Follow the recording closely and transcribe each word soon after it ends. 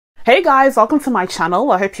Hey guys, welcome to my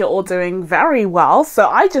channel. I hope you're all doing very well. So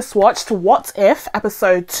I just watched What If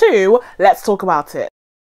episode 2. Let's talk about it.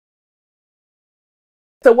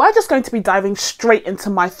 So we're just going to be diving straight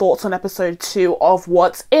into my thoughts on episode 2 of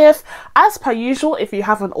What If. As per usual, if you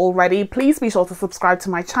haven't already, please be sure to subscribe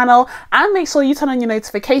to my channel and make sure you turn on your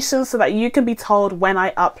notifications so that you can be told when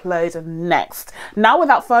I upload next. Now,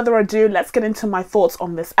 without further ado, let's get into my thoughts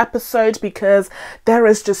on this episode because there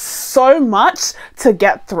is just so much to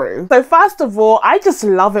get through. So first of all, I just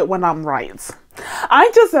love it when I'm right. I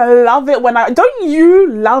just love it when don't you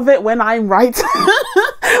love it when I'm right?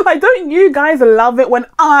 Like, don't you guys love it when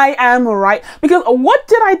I am right? Because what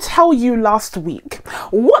did I tell you last week?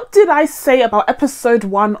 What did I say about episode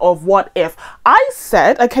 1 of What If? I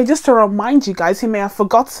said, okay, just to remind you guys who may have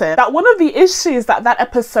forgotten, that one of the issues that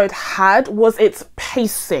episode had was its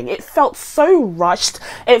pacing. It felt so rushed.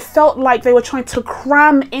 It felt like they were trying to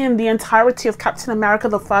cram in the entirety of Captain America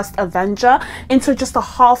the First Avenger into just a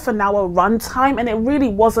half-an-hour runtime, and it really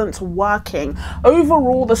wasn't working.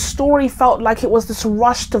 Overall, the story felt like it was this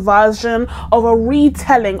rushed version of a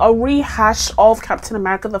retelling, a rehash of Captain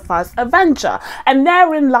America the First Avenger. And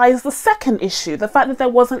therein lies the second issue, the fact that there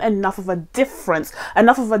wasn't enough of a difference,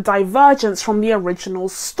 enough of a divergence from the original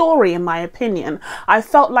story, in my opinion. I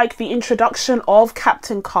felt like the introduction of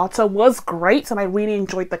Captain Carter was great and I really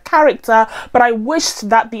enjoyed the character, but I wished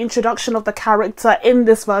that the introduction of the character in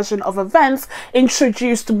this version of events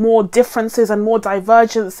introduced more differences and more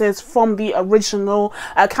divergences from the original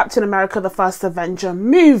Captain America the First Avenger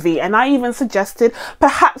movie. And I even suggested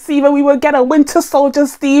perhaps even we would get a Winter Soldier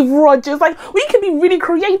Steve Rogers. Like, we could be really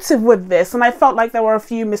creative with this, and I felt like there were a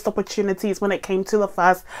few missed opportunities when it came to the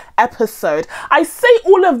first episode. I say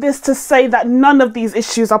all of this to say that none of these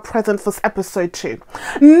issues are present for episode 2.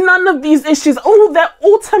 None of these issues, oh, they're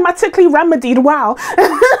automatically remedied. Wow.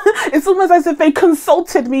 It's almost as if they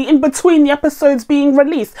consulted me in between the episodes being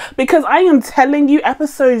released, because I am telling you,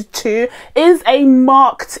 episode 2 is a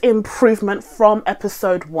marked improvement from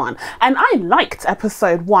episode 1. And I liked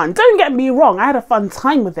episode 1. Don't get me wrong, I had a fun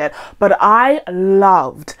time with it, but I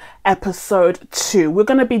loved episode 2. We're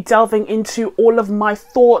going to be delving into all of my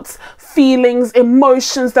thoughts, feelings,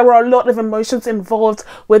 emotions. There were a lot of emotions involved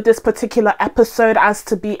with this particular episode, as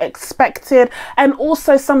to be expected, and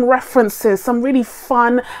also some references, some really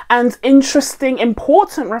fun and interesting,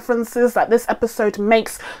 important references that this episode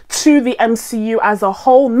makes to the MCU as a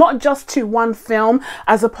whole, not just to one film,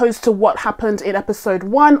 as opposed to what happened in episode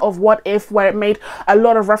 1 of What If, where it made a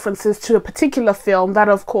lot of references to a particular film, that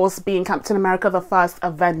of course being Captain America the First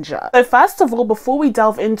Avenger. So first of all, before we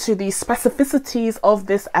delve into the specificities of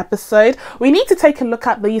this episode, we need to take a look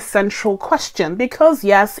at the central question, because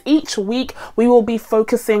yes, each week we will be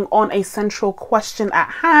focusing on a central question at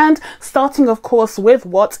hand, starting of course with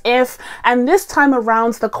What If, and this time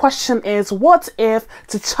around the question is, what if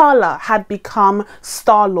T'Challa had become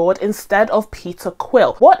Star-Lord instead of Peter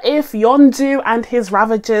Quill? What if Yondu and his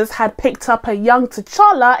Ravagers had picked up a young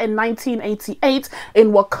T'Challa in 1988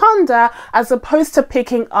 in Wakanda, as opposed to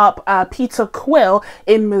picking up Peter Quill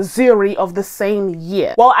in Missouri of the same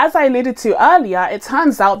year? Well, as I alluded to earlier, it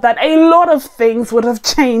turns out that a lot of things would have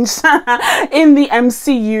changed in the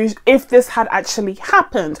MCU if this had actually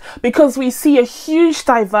happened, because we see a huge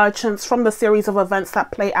divergence from the series of events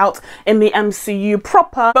that play out in the MCU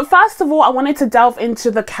proper. But first of all, I wanted to delve into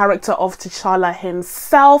the character of T'Challa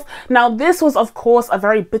himself. Now, this was of course a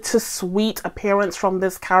very bittersweet appearance from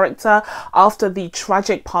this character after the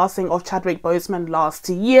tragic passing of Chadwick Boseman last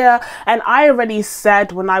year, and I already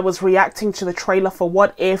said when I was reacting to the trailer for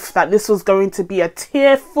What If that this was going to be a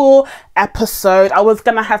tearful episode. I was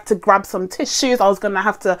gonna have to grab some tissues, I was gonna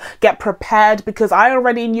have to get prepared, because I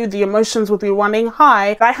already knew the emotions would be running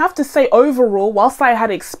high. I have to say, overall, whilst I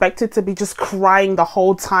had expected to be just crying the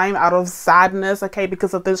whole time out of sadness, okay,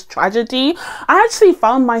 because of this tragedy, I actually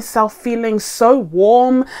found myself feeling so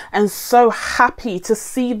warm and so happy to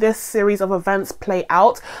see this series of events play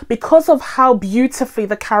out, because of how beautifully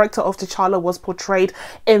the character of T'Challa was portrayed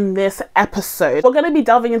in this episode. We're going to be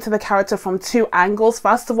delving into the character from 2 angles.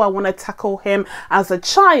 First of all, I want to tackle him as a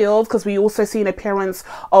child, because we also see an appearance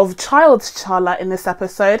of child T'Challa in this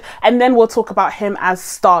episode, and then we'll talk about him as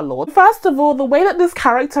Star-Lord. First of all, the way that this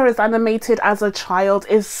character is animated as a child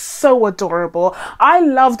is so adorable. I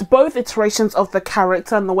loved both iterations of the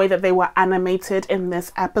character and the way that they were animated in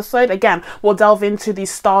this episode. Again, we'll delve into the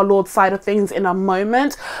Star-Lord side of things in a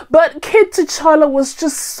moment, but Kid T'Challa was just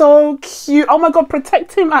just so cute. Oh my god,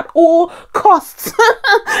 protect him at all costs.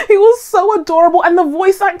 He was so adorable, and the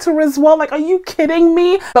voice actor as well, like, are you kidding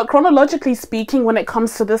me? But chronologically speaking, when it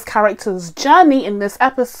comes to this character's journey in this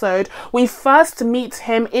episode, we first meet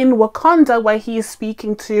him in Wakanda, where he is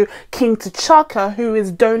speaking to King T'Chaka, who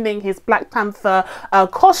is donning his Black Panther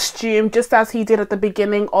costume, just as he did at the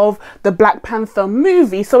beginning of the Black Panther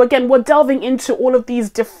movie. So again, we're delving into all of these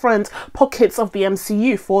different pockets of the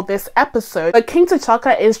MCU for this episode. But King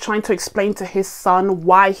T'Chaka is trying to explain to his son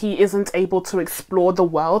why he isn't able to explore the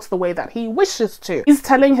world the way that he wishes to. He's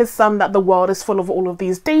telling his son that the world is full of all of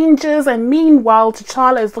these dangers, and meanwhile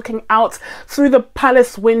T'Challa is looking out through the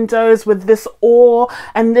palace windows with this awe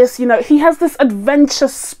and this, you know, he has this adventure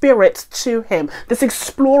spirit to him, this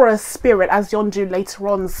explorer spirit, as Yondu later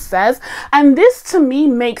on says. And this to me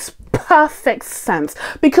makes perfect sense,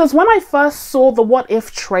 because when I first saw the What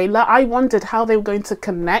If trailer, I wondered how they were going to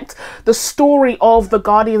connect the story of the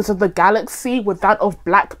Guardians of the Galaxy with that of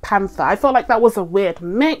Black Panther. I felt like that was a weird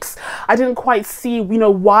mix. I didn't quite see, you know,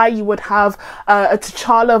 why you would have a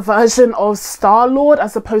T'Challa version of Star-Lord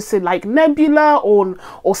as opposed to like Nebula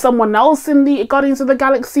or someone else in the Guardians of the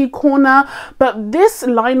Galaxy corner. But this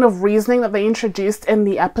line of reasoning that they introduced in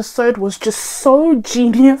the episode was just so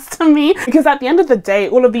genius to me, because at the end of the day,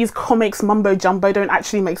 all of these comics mumbo jumbo don't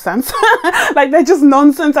actually make sense. Like, they're just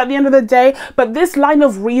nonsense at the end of the day. But this line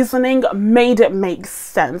of reasoning made it make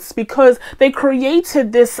sense, because they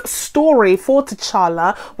created this story for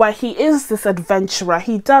T'Challa where he is this adventurer.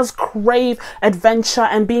 He does crave adventure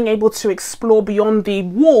and being able to explore beyond the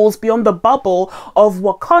walls, beyond the bubble of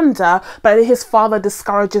Wakanda, but his father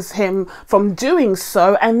discourages him from doing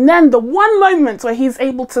so. And then the one moment where he's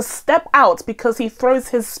able to step out because he throws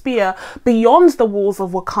his spear beyond the walls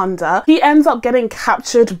of Wakanda, he ends up getting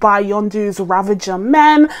captured by Yondu's Ravager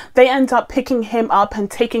men. They end up picking him up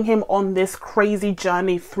and taking him on this crazy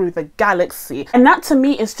journey through the galaxy. And that to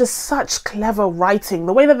me is just such clever writing,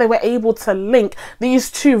 the way that they were able to link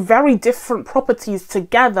these two very different properties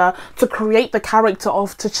together to create the character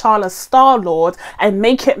of T'Challa Star-Lord and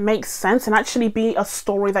make it make sense and actually be a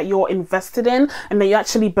story that you're invested in and that you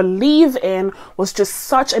actually believe in, was just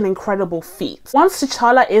such an incredible feat. Once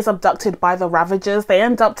T'Challa is abducted by the Ravagers, they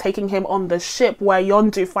end up taking him on the ship where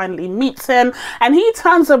Yondu finally meets him, and he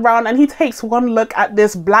turns around and he takes one look at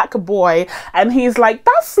this black boy and he's like,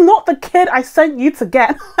 that's not the kid I sent you to get.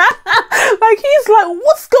 Like, he's like,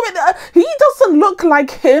 what's going on? He doesn't look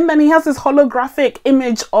like him, and he has this holographic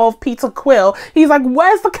image of Peter Quill. He's like,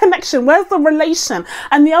 where's the connection? Where's the relation?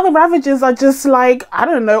 And the other Ravagers are just like, I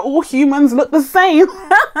don't know, all humans look the same.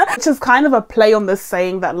 Which is kind of a play on the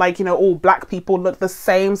saying that, like, you know, all black people look the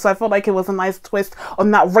same. So I felt like it was a nice twist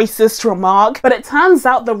on that racist remark. But it turns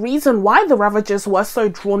out the reason why the Ravagers were so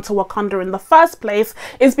drawn to Wakanda in the first place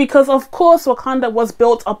is because, of course, Wakanda was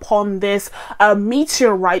built upon this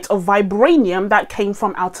meteorite of vibranium that came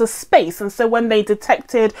from outer space. And so when they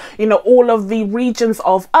detected, you know, all of the regions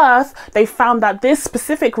of Earth, they found that this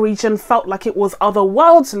specific region felt like it was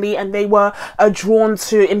otherworldly, and they were drawn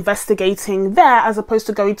to investigating there as opposed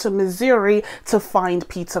to going to Missouri to find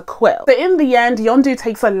Peter Quill. So in the end, Yondu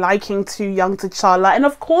takes a liking to young T'Challa, and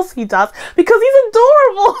of course he does, because he's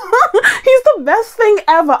adorable. He's the best thing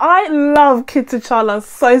ever. I love Kid T'Challa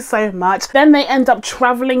so much. Then they end up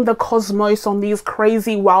traveling the cosmos on these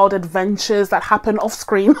crazy wild adventures that happen off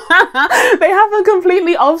screen. They happen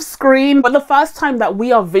completely off screen, but the first time that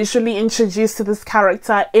we are visually introduced to this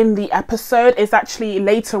character in the episode is actually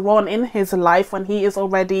later on in his life, when he is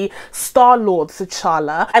already Star-Lord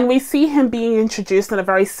T'Challa, and we see him being introduced in a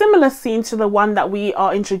very similar scene to the one that we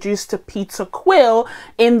are introduced to Peter Quill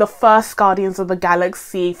in the first Guardians of the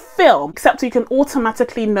Galaxy film, except you can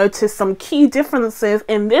automatically notice some key differences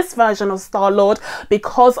in this version of Star-Lord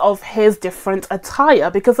because of his different attire,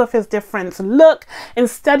 because of his different look.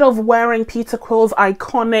 Instead of wearing Peter Quill's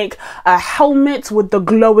iconic helmet with the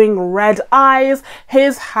glowing red eyes,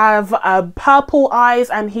 his have purple eyes,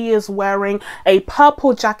 and he is wearing a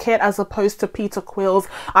purple jacket as opposed to Peter Quill's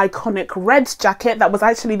iconic red jacket that was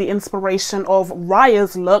actually the inspiration of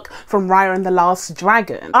Raya's look from Raya and the Last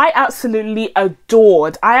Dragon. I absolutely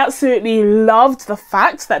I absolutely loved the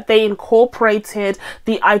fact that they incorporated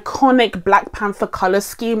the iconic Black Panther color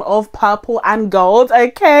scheme of purple and gold,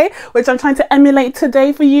 okay, which I'm trying to emulate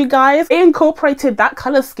today for you guys. They incorporated that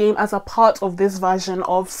color scheme as a part of this version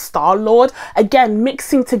of Star-Lord, again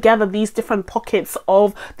mixing together these different pockets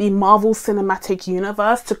of the Marvel Cinematic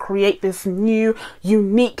Universe to create this new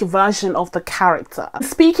unique version of the character.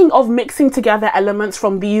 Speaking of mixing together elements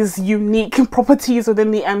from these unique properties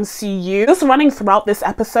within the MCU. Just running throughout this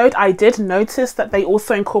episode, I did notice that they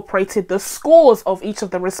also incorporated the scores of each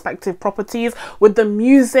of the respective properties with the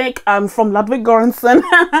music from Ludwig Göransson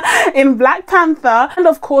in Black Panther, and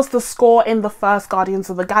of course the score in the first Guardians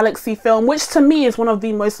of the Galaxy film, which to me is one of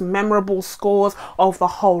the most memorable scores of the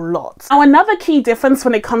whole lot. Now, another key difference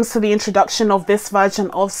when it comes to the introduction of this version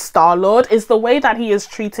of Star-Lord is the way that he is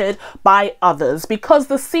treated by others, because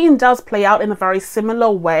the scene does play out in a very similar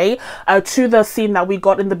way to the scene that we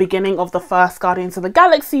got in the beginning of the first Guardians of the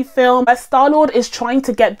Galaxy film, where Star-Lord is trying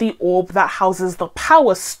to get the orb that houses the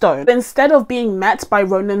Power Stone. But instead of being met by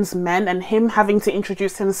Ronan's men and him having to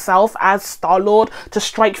introduce himself as Star-Lord to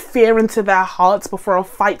strike fear into their hearts before a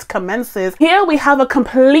fight commences, here we have a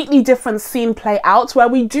completely different scene play out, where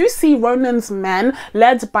we do see Ronan's men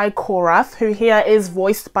led by Korath, who here is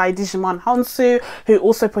voiced by Djimon Hounsou, who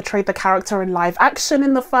also portrayed the character in live action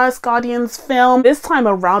in the first Guardians film. This time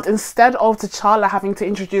around, instead of T'Challa having to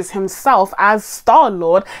introduce himself as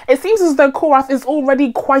Star-Lord, it seems as though Korath is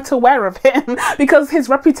already quite aware of him because his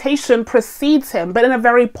reputation precedes him, but in a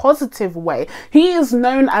very positive way. He is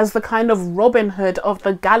known as the kind of Robin Hood of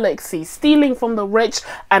the galaxy, stealing from the rich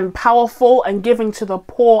and powerful and giving to the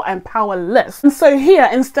poor and powerless. And so here,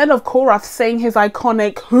 instead of Korath saying his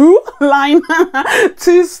iconic "who" line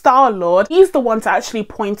to Star-Lord, he's the one to actually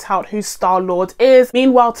point out who Star-Lord is.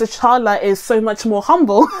 Meanwhile, T'Challa is so much more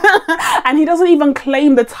humble and he doesn't even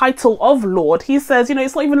claim the title of Lord. He says, you know,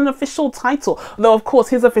 it's not even an official title, though of course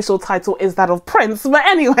his official title is that of Prince. But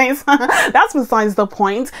anyways, that's besides the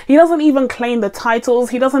point. He doesn't even claim the titles.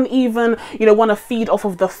 He doesn't even, you know, want to feed off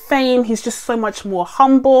of the fame. He's just so much more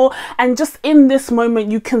humble. And just in this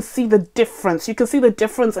moment, you can see the difference. You can see the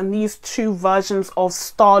difference in these two versions of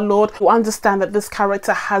Star-Lord. You understand that this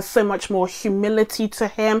character has so much more humility to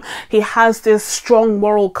him. He has this strong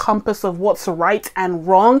moral compass of what's right and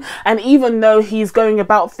wrong. And even though he's going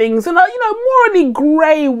about things in a, you know, morally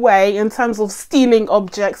grey way in terms of stealing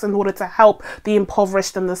objects in order to help the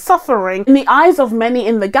impoverished and the suffering, in the eyes of many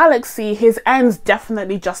in the galaxy, his ends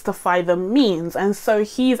definitely justify the means. And so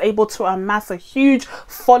he's able to amass a huge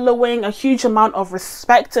following, a huge amount of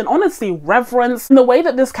respect and honestly reverence. And the way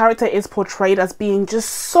that this character is portrayed as being just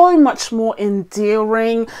so much more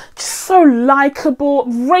endearing, just so likable,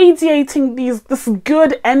 radiating this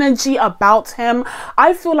good energy about him,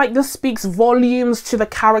 I feel like this speaks volumes to the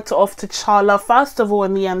character of T'Challa, first of all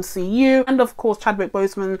in the MCU, and of course Chadwick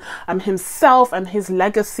Boseman himself and his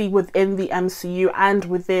legacy within the MCU and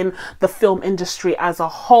within the film industry as a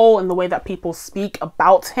whole, and the way that people speak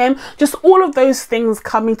about him. Just all of those things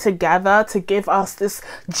coming together to give us this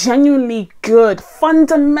genuinely good,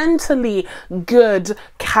 fundamentally good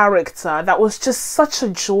character that was just such a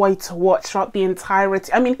joy to watch throughout the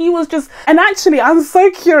entirety. I mean, he was just, and actually I'm so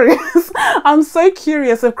curious I'm so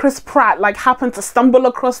curious if Chris Pratt like happened to stumble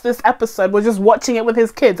across this episode, was just watching it with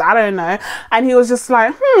his kids, I don't know, and he was just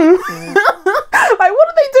like like, what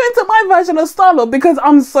are they doing to my version of Star-Lord? Because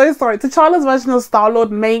I'm so sorry, T'Challa's version of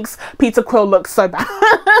Star-Lord makes Peter Quill look so bad.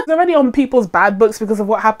 It's already on people's bad books because of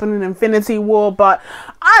what happened in Infinity War, but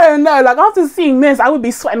I don't know, like after seeing this, I would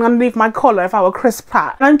be sweating underneath my collar if I were Chris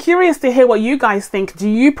Pratt. And I'm curious to hear what you guys think. Do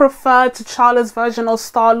you prefer T'Challa's version of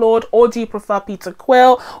Star-Lord, or do you prefer Peter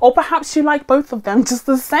Quill? Or perhaps you like both of them just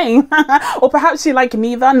the same? Or perhaps you like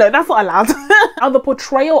neither? No, that's not allowed. Now, the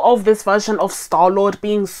portrayal of this version of Star-Lord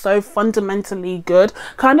being so fundamentally good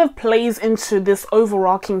kind of plays into this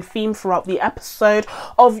overarching theme throughout the episode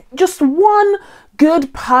of just one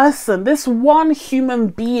good person, this one human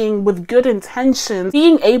being with good intentions,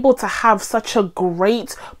 being able to have such a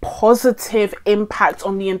great positive impact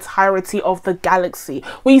on the entirety of the galaxy.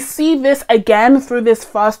 We see this again through this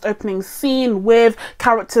first opening scene with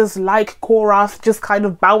characters like Korath just kind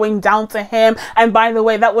of bowing down to him. And by the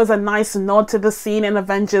way, that was a nice nod to the scene in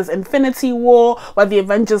Avengers Infinity War where the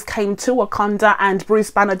Avengers came to Wakanda and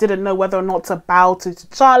Bruce Banner didn't know whether or not to bow to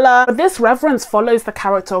T'Challa. But this reverence follows the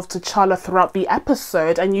character of T'Challa throughout the episode,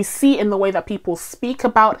 and you see in the way that people speak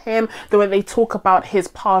about him, the way they talk about his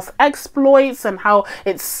past exploits and how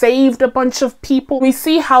it saved a bunch of people. We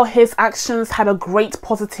see how his actions had a great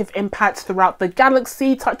positive impact throughout the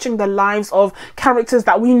galaxy, touching the lives of characters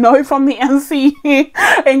that we know from the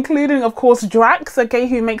MCU, including of course Drax, okay,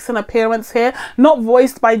 who makes an appearance here, not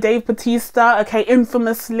voiced by Dave Bautista, okay,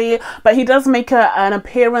 infamously, but he does make an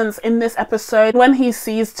appearance in this episode. When he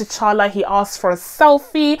sees T'Challa, he asks for a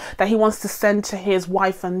selfie that he wants to send to his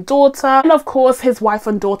wife and daughter. And of course, his wife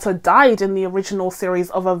and daughter died in the original series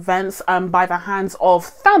of events by the hands of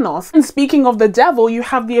Thanos. And speaking of the devil, you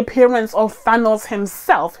have the appearance of Thanos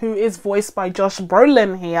himself, who is voiced by Josh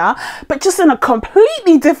Brolin here, but just in a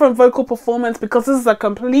completely different vocal performance, because this is a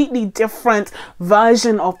completely different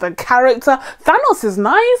version of the character. Thanos is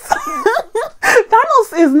nice.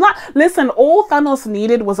 Thanos is not. Listen, all Thanos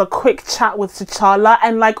needed was a quick chat with T'Challa,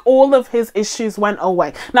 and like all of his issues went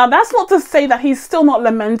away. Now, that's not to say that he's still not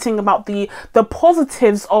lamenting about the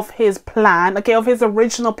positives of his plan, okay, of his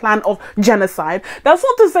original plan of genocide. That's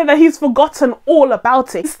not to say that he's forgotten all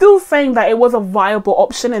about it. He's still saying that it was a viable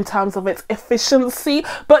option in terms of its efficiency,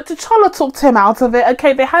 but T'Challa talked him out of it,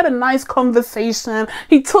 okay? They had a nice conversation.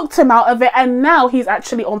 He talked him out of it, and now he's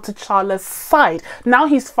actually on T'Challa's side. Now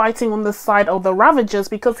he's fighting on the side of the Ravagers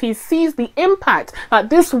because he sees the impact that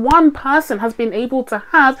this one person has been able to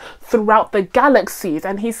have throughout the galaxies,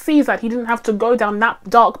 and he sees that he didn't have to go down that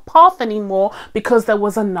dark path anymore because there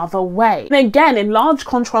was another way. And again, in large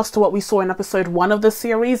contrast to what we saw in episode 1 of the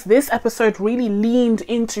series, this episode really leaned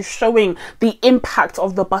into showing the impact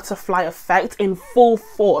of the butterfly effect in full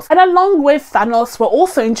force. And along with Thanos, we're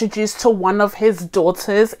also introduced to one of his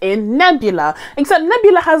daughters in Nebula, except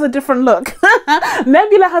Nebula has a different look.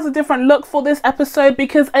 Nebula has a different look for this episode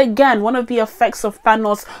because, again, one of the effects of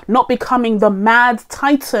Thanos not becoming the mad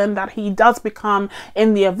titan that he does become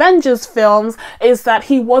in the Avengers films is that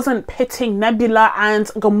he wasn't pitting Nebula and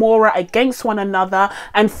Gamora against one another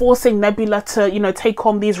and forcing Nebula to, you know, take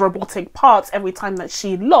on these robotic parts every time that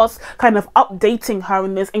she lost, kind of updating her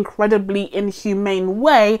in this incredibly inhumane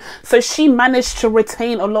way. So she managed to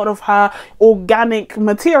retain a lot of her organic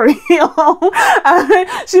material.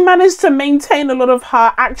 She managed to maintain a lot of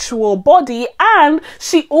her actual body, and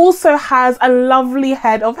she also has a lovely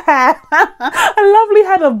head of hair. A lovely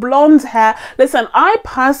head of blonde hair. Listen, I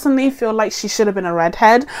personally feel like she should have been a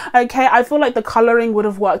redhead, okay? I feel like the coloring would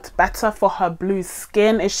have worked better for her blue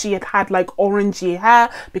skin if she had had like orangey hair,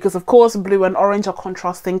 because of course blue and orange are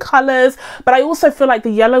contrasting colors. But I also feel like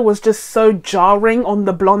the yellow was just so jarring on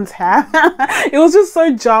the blonde hair. It was just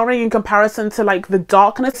so jarring in comparison to like the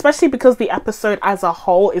darkness, especially because the episode as a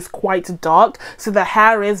whole is quite dark, so the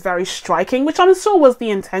hair is very striking, which I'm sure was the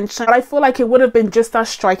intention. But I feel like it would have been just as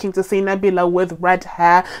striking to see Nebula with red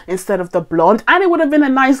hair instead of the blonde, and it would have been a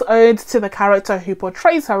nice ode to the character who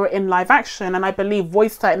portrays her in live action, and I believe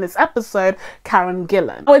voiced her in this episode, Karen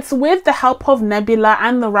Gillan. So it's with the help of Nebula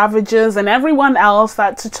and the Ravagers and everyone else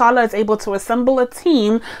that T'Challa is able to assemble a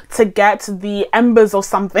team to get the embers or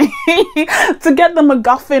something, to get the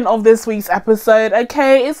MacGuffin of this week's episode,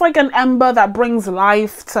 okay? It's like an ember that brings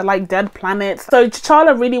life to like dead planets. So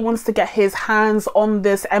T'Challa really wants to get his hands on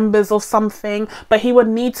this embers or something, but he would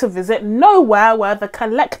need to visit Nowhere, where the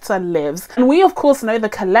Collector lives. And we of course know the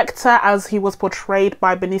Collector as he was portrayed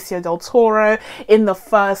by Benicio del Toro in the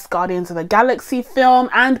first Guardians of the Galaxy film,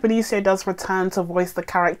 and Benicio does return to voice the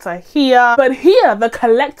character here. But here, the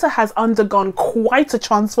Collector has undergone quite a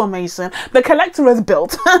transformation. The Collector is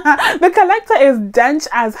built. The Collector is dense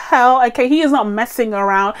as hell, okay? He is not messing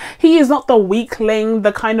around. He is not the weakling,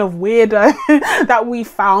 the kind of weirdo that we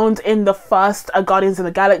found in the first Guardians of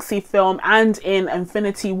the Galaxy film and in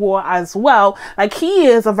Infinity War as well. Like, he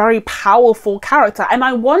is a very powerful character, and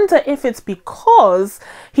I wonder if it's because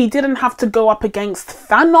he didn't have to go up against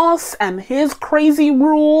Thanos and his crazy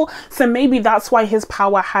rule, so maybe that's why his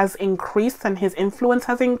power has increased and his influence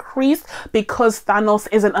has increased, because Thanos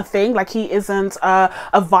isn't a thing. Like, he isn't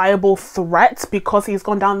a viable threat because he's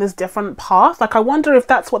gone down this different path. Like, I wonder if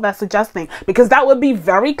that's what they're suggesting, because that would be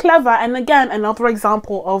very clever, and again, another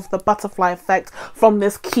example of the butterfly effect from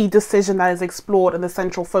this key decision that is explored in the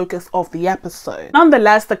central focus of the episode.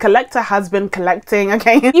 Nonetheless, the Collector has been collecting,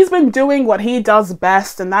 okay? He's been doing what he does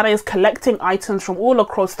best, and that is collecting items from all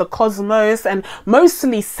across the cosmos, and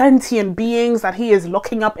mostly sentient beings that he is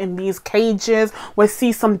locking up in these cages. We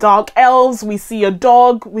see some dark elves, we see a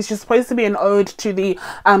dog, which is supposed to be an ode to the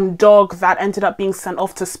dog that ended up being sent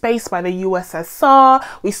off to space by the USSR.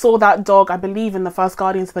 We saw that dog, I believe, in the first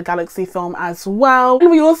Guardians of the Galaxy film as well.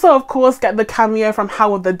 And we also, of course, get the cameo from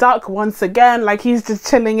Howard the Duck once again, like he's just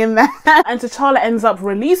chilling in there. And T'Challa ends up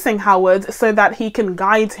releasing Howard so that he can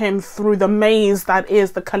guide him through the maze that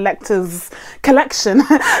is the Collector's collection,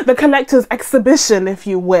 the Collector's exhibition, if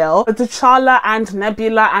you will. But T'Challa and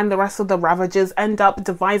Nebula and the rest of the Ravagers end up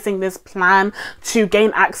devising this plan to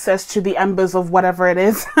gain access to the embers of whatever it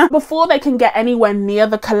is. Before they can get anywhere near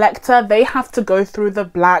the Collector, they have to go through the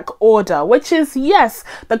Black Order, which is, yes,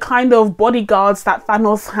 the kind of bodyguards that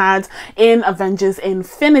Thanos had in Avengers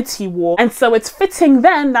Infinity War. And so it's fitting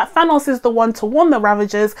then that Thanos is the one to warn the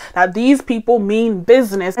Ravagers that these people mean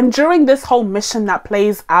business. And during this whole mission that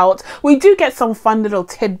plays out, we do get some fun little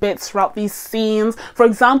tidbits throughout these scenes. For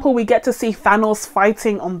example, we get to see Thanos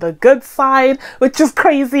fighting on the good side, which is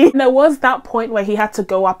crazy. And there was that point where he had to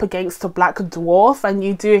go up against a black dwarf, and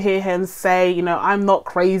you do hear him say, you know, I'm not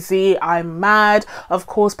crazy, I'm mad, of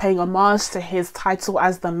course paying homage to his title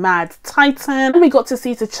as the Mad Titan. And we got to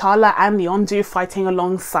see T'Challa and Yondu fighting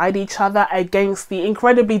alongside each other against the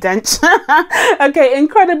incredibly dense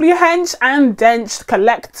incredibly hench and dense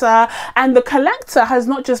Collector. And the Collector has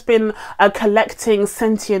not just been collecting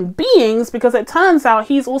sentient beings, because it turns out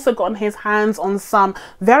he's also gotten his hands on some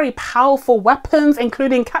very powerful weapons,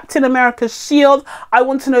 including Captain America's shield. I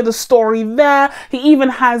want to know the story there. He even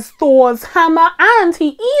has Thor's hammer, and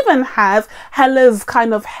he even has Hela's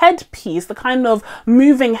kind of headpiece, the kind of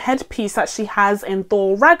moving headpiece that she has in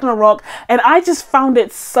Thor Ragnarok, and I just found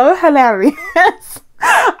it so hilarious.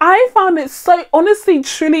 I found it so, honestly,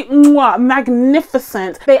 truly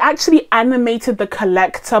magnificent. They actually animated the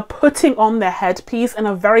Collector putting on their headpiece in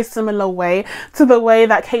a very similar way to the way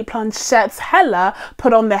that Cate Blanchett's Hela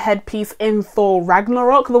put on the headpiece in Thor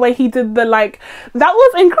Ragnarok. The way he did the, like, that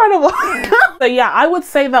was incredible. So yeah, I would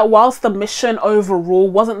say that whilst the mission overall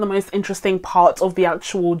wasn't the most interesting part of the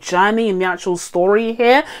actual journey and the actual story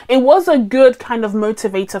here, it was a good kind of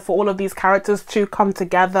motivator for all of these characters to come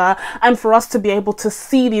together and for us to be able to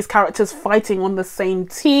see these characters fighting on the same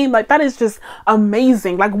team. Like, that is just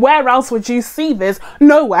amazing. Like, where else would you see this?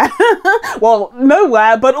 Nowhere. Well,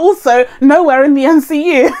 nowhere, but also nowhere in the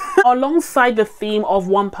MCU. Alongside the theme of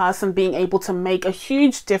one person being able to make a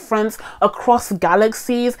huge difference across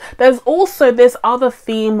galaxies, there's also this other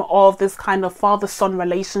theme of this kind of father-son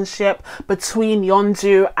relationship between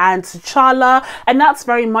Yondu and T'Challa, and that's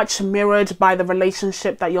very much mirrored by the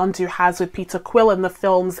relationship that Yondu has with Peter Quill in the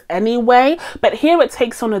films anyway. But here it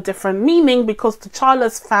takes on a different meaning, because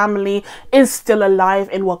T'Challa's family is still alive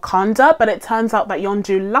in Wakanda, but it turns out that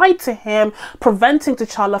Yondu lied to him, preventing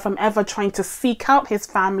T'Challa from ever trying to seek out his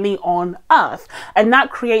family on Earth. And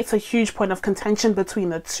that creates a huge point of contention between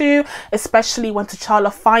the two, especially when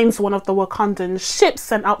T'Challa finds one of the Wakandan ships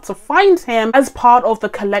sent out to find him as part of the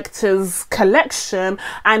Collector's collection,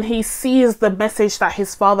 and he sees the message that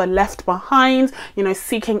his father left behind, you know,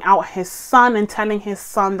 seeking out his son and telling his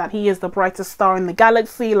son that he is the brightest star in the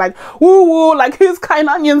galaxy. Like, woo woo, like, who's kind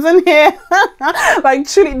onions in here? Like,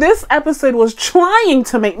 truly, this episode was trying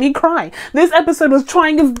to make me cry. This episode was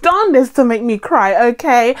trying its darndest to make me cry,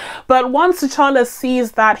 okay? But once T'Challa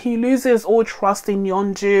sees that, he loses all trust in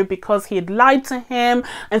Yondu because he had lied to him,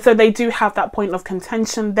 and so they do have that point of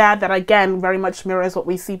contention there that again very much mirrors what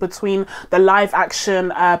we see between the live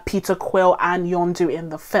action Peter Quill and Yondu in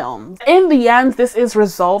the film. In the end, this is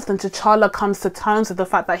resolved, and T'Challa comes to terms with the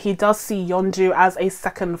fact that he does see Yondu as a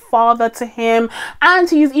second father to him, and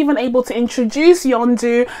he's even able to introduce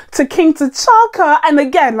Yondu to King T'Chaka. And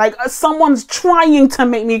again, like, someone's trying to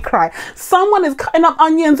make me cry. Someone is cutting up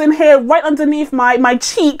onions in here right underneath my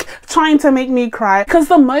cheek, trying to make me cry, because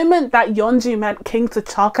the moment that Yondu met King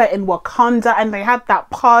T'Chaka in Wakanda and they had that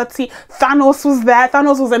party, Thanos was there.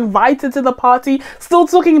 Thanos was invited to the party, still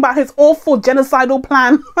talking about his awful genocidal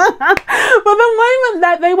plan. But the moment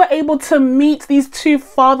that they were able to meet these two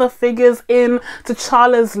father figures in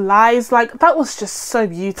T'Challa's lives, like, that was just so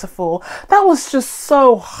beautiful. That was just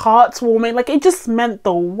so heartwarming. Like, it just meant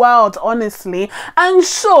the world, honestly. And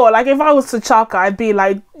sure, like, if I was T'Chaka, I'd be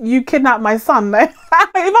like, you kidnapped my son. If I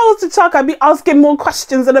was T'Chaka, I'd be asking more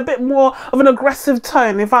questions in a bit more of an aggressive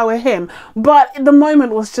tone if I were him. But the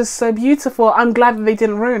moment was just so beautiful. I'm glad that they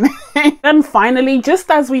didn't ruin it. And finally, just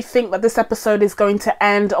as we think that this episode is going to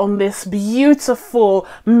end on this beautiful,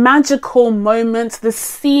 magical moment, this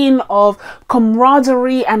scene of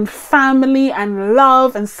camaraderie and family and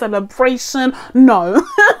love and celebration, no.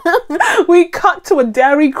 We cut to a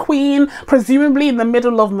Dairy Queen, presumably in the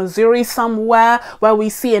middle of Missouri somewhere, where we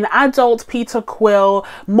see an adult Peter Quill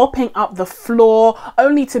mopping up the floor,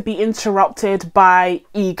 only to be interrupted by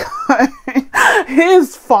Ego,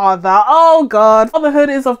 his father. Oh god. Fatherhood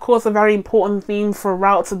is of course a very important theme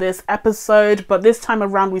throughout this episode, but this time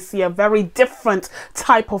around we see a very different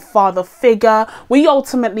type of father figure. We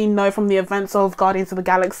ultimately know from the events of Guardians of the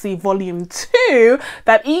Galaxy Volume 2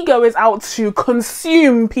 that Ego is out to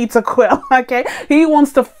consume Peter Quill, okay? He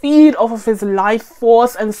wants to feed off of his life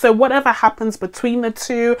force, and so whatever happens between the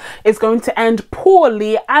two, 2 is going to end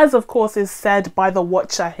poorly, as of course is said by the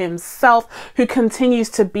Watcher himself, who continues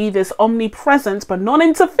to be this omnipresent but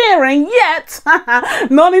non-interfering yet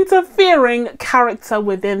non-interfering character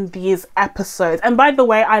within these episodes. And by the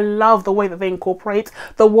way, I love the way that they incorporate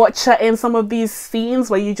the Watcher in some of these scenes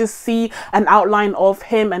where you just see an outline of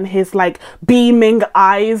him and his like beaming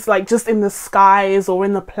eyes, like just in the skies or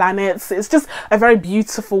in the planets. It's just a very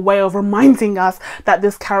beautiful way of reminding us that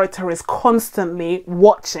this character is constantly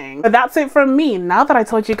watching. But that's it from me. Now that I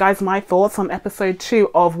told you guys my thoughts on episode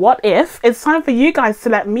 2 of What If, it's time for you guys to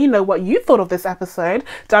let me know what you thought of this episode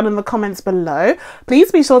down in the comments below.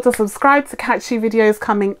 Please be sure to subscribe to catch new videos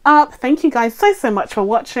coming up. Thank you guys so much for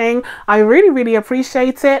watching. I really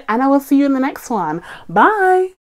appreciate it, and I will see you in the next one. Bye.